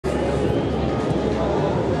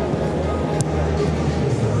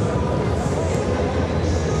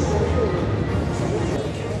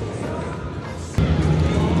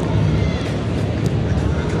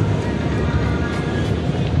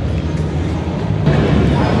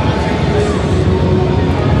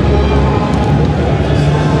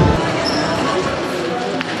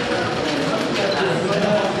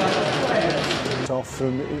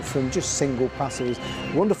from just single passes.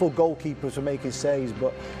 Wonderful goalkeepers for making saves,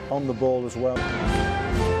 but on the ball as well.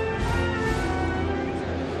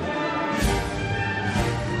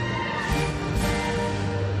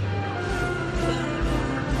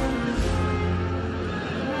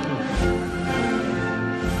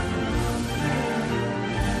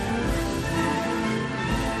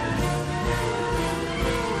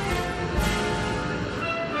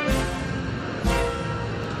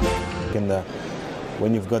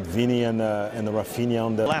 When you've got Vini and Rafinha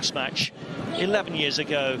on the last match 11 years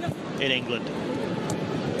ago in England.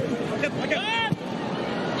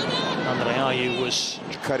 Andre Ayew was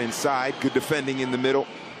cut inside, good defending in the middle.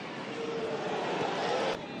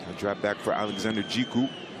 A drop back for Alexander Djiku,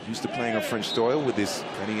 used to playing on French soil with this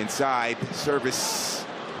cutting inside service.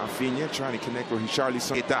 Rafinha trying to connect with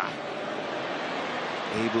Richarlison.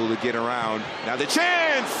 Able to get around. Now the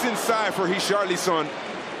chance inside for Richarlison.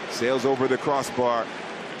 Sails over the crossbar.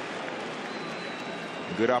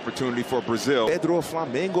 Good opportunity for Brazil. Pedro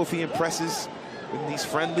Flamengo, if he impresses in these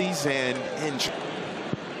friendlies and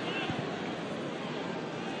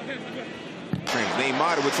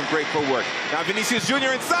Neymar with some great footwork. Now Vinicius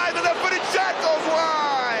Jr. inside, the left-footed shot goes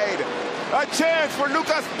wide. A chance for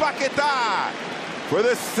Lucas Paquetá for the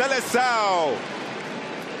Seleção.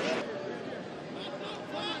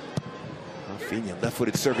 Rafinha,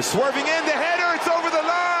 left-footed service, swerving in, the header, it's over the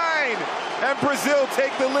line! And Brazil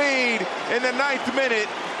take the lead in the 9th minute.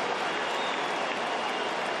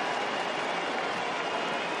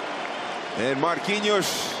 And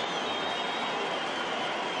Marquinhos,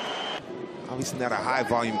 obviously not a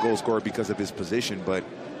high-volume goal scorer because of his position, but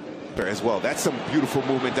as well. That's some beautiful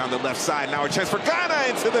movement down the left side. Now a chance for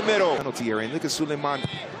Ghana into the middle. Penalty area, and look at Suleiman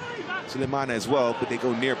as well, but they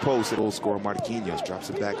go near post. Goal scorer Marquinhos drops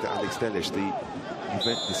it back to Alex Telles, the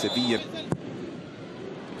Sevilla.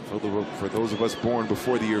 For those of us born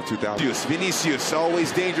before the year 2000. Vinicius,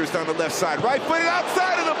 always dangerous down the left side. Right footed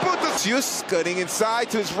outside of the boot. Vinicius cutting inside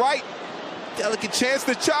to his right. Delicate chance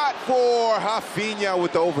to shot for Rafinha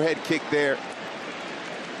with the overhead kick there.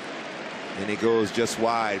 And it goes just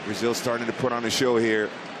wide. Brazil starting to put on a show here.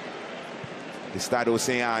 The Stade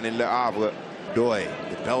Océan in Le Havre. Doy,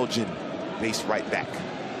 the Belgian base right back.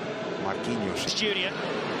 Marquinhos. Junior.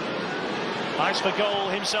 Nice for goal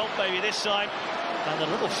himself, maybe this time. And a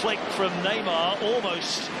little flick from Neymar,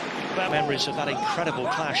 almost. Memories of that incredible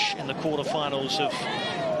clash in the quarterfinals of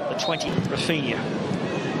the 20. Rafinha.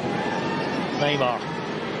 Neymar.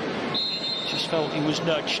 Just felt he was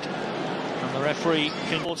nudged. And the referee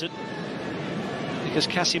contorted because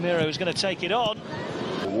Camiron is going to take it on.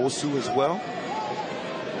 Wosu as well.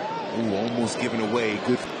 Ooh, almost given away.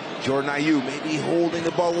 Good. Jordan Ayew maybe holding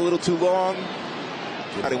the ball a little too long.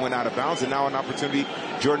 It went out of bounds, and now an opportunity.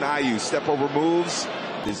 Jordan Ayew, step over moves.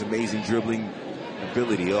 His amazing dribbling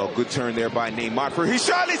ability. Oh, good turn there by Neymar for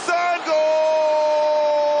Richarlison. Goal!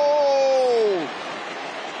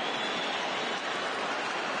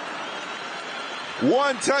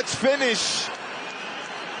 One-touch finish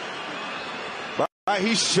by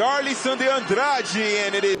Richarlison de Andrade,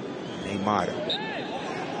 and it is Neymar.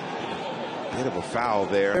 Bit of a foul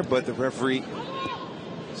there, but the referee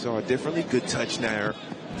saw it differently. Good touch there.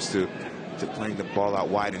 Used to playing the ball out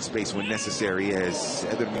wide in space when necessary, as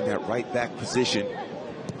Ederman in that right back position.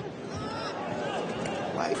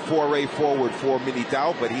 Like foray forward for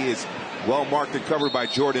Militao, but he is well marked and covered by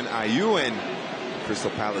Jordan Ayew, and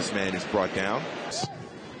Crystal Palace man is brought down.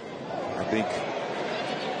 I think,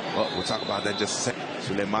 well, we'll talk about that in just a second.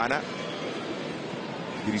 Suleimana.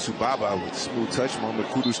 Idrisu Baba with smooth touch. Mohamed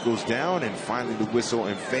Kudus goes down, and finally the whistle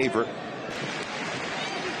in favor.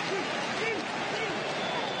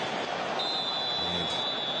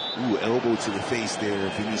 Ooh, elbow to the face there,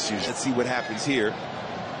 Vinicius. Let's see what happens here.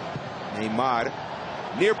 Neymar,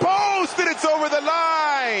 near post, and it's over the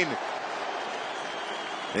line.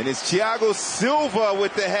 And it's Thiago Silva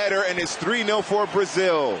with the header, and it's 3-0 for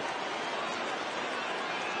Brazil.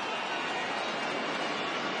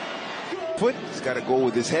 Foot, he's got a goal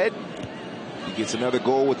with his head. He gets another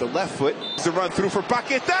goal with the left foot. It's a run through for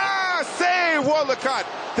Paquetá. Save, Walcott.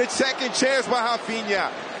 The second chance by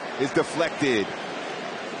Rafinha is deflected.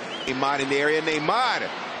 Neymar in the area. Neymar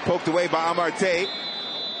poked away by Amarte.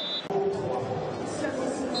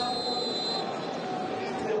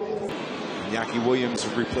 Iñaki Williams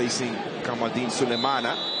replacing Kamaldeen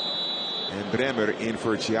Sulemana. And Bremer in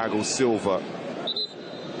for Thiago Silva.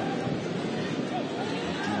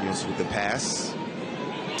 Marquinhos with the pass.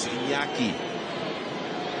 Iñaki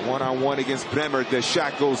one-on-one against Bremer. The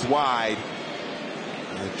shot goes wide.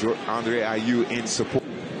 And Andre Ayew in support.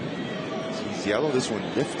 He's yellow. This one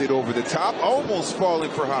lifted over the top. Almost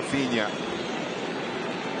falling for Rafinha.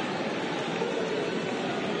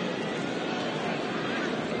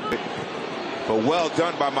 But well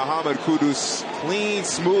done by Mohamed Kudus. Clean,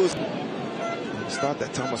 smooth. Thought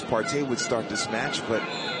that Thomas Partey would start this match, but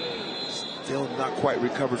still not quite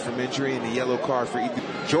recovered from injury, and the yellow card for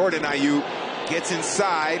Jordan Ayew gets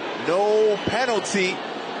inside, no penalty,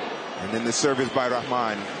 and then the service by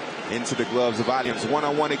Rahman into the gloves of Williams.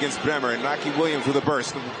 One-on-one against Bremer, and Naki Williams with a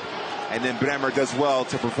burst, and then Bremer does well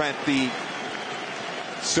to prevent the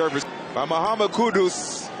service by Mohamed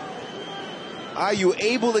Kudus. Ayew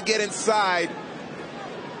able to get inside.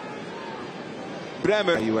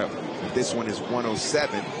 Bremer. This one is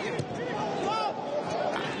 107.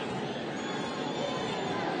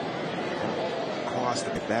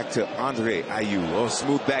 Back to Andre Ayew. Oh,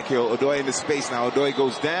 smooth back here. Odoi in the space now. Odoi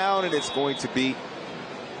goes down, and it's going to be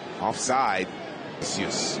offside.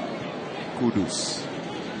 Kudus.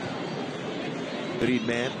 Madrid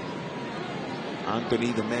man.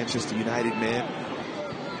 Anthony, the Manchester United man.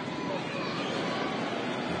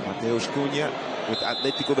 Mateus Cunha with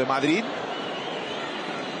Atletico de Madrid.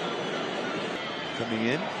 Coming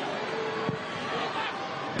in.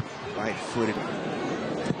 Right-footed.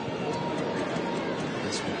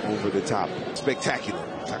 This one over the top. Spectacular.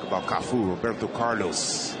 Talk about Cafu, Roberto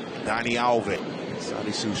Carlos, Dani Alves.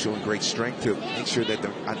 Salisu showing great strength to make sure that the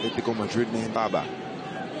Atletico Madrid man Baba.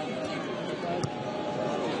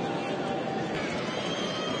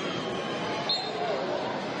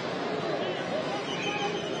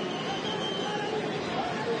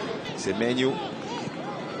 Semenyo,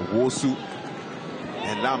 Wosu,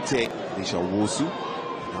 and Lamte. Nisha Wosu.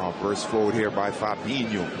 Now burst forward here by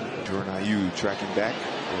Fabinho. Jordan Ayew tracking back.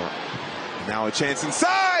 Now a chance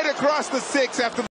inside across the 6 after